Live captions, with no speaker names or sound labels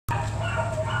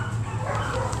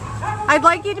I'd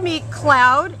like you to meet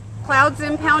Cloud. Cloud's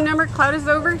impound number, Cloud is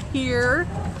over here.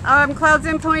 Cloud's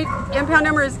impound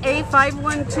number is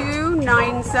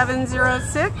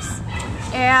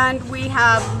A5129706. And we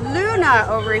have Luna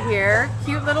over here,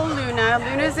 cute little Luna.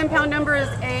 Luna's impound number is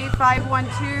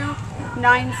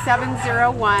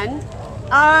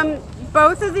A5129701.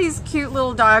 Both of these cute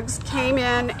little dogs came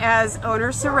in as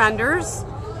owner surrenders.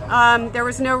 There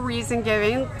was no reason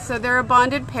given, so they're a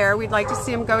bonded pair. We'd like to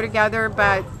see them go together,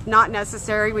 but not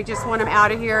necessary. We just want them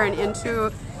out of here and into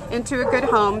a good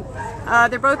home.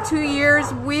 They're both 2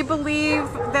 years. We believe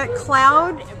that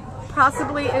Cloud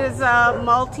possibly is a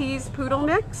Maltese Poodle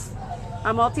mix,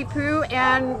 a Maltipoo,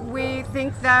 and we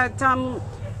think that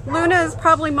Luna is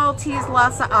probably Maltese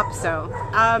Lhasa Apso.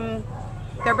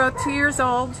 They're both 2 years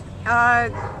old.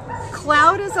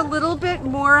 Cloud is a little bit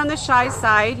more on the shy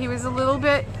side. He was a little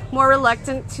bit more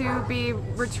reluctant to be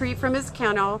retrieved from his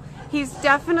kennel. He's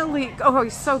definitely, oh,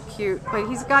 he's so cute, but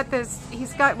he's got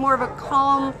more of a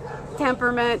calm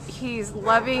temperament. He's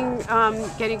loving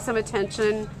getting some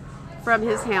attention from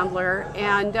his handler.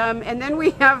 And then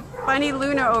we have funny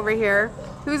Luna over here,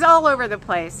 who's all over the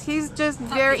place. He's just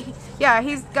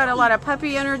he's got a lot of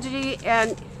puppy energy,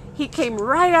 and he came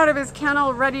right out of his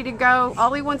kennel ready to go.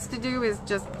 All he wants to do is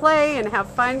just play and have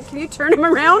fun. Can you turn him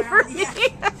around for me?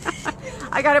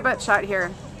 I got a butt shot here.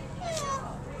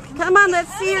 Come on,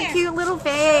 let's see your cute little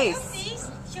face.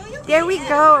 There we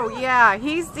go. Yeah,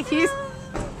 he'd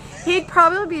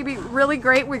probably be really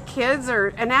great with kids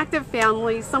or an active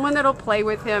family, someone that'll play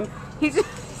with him. He's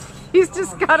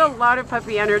just got a lot of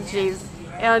puppy energies.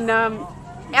 And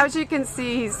as you can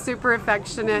see, he's super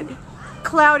affectionate.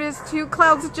 Cloud is too.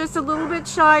 Cloud's just a little bit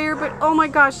shyer, but oh my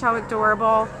gosh, how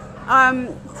adorable.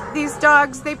 These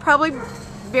dogs, they probably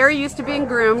very used to being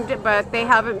groomed, but they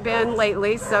haven't been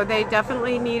lately, so they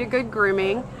definitely need a good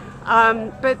grooming.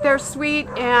 But they're sweet,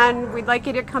 and we'd like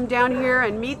you to come down here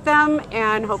and meet them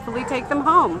and hopefully take them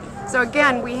home. So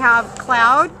again, we have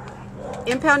Cloud,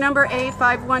 impound number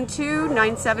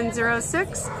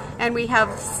A5129706, and we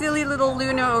have silly little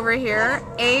Luna over here,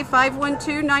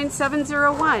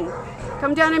 A5129701.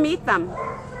 Come down and meet them.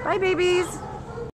 Bye, babies.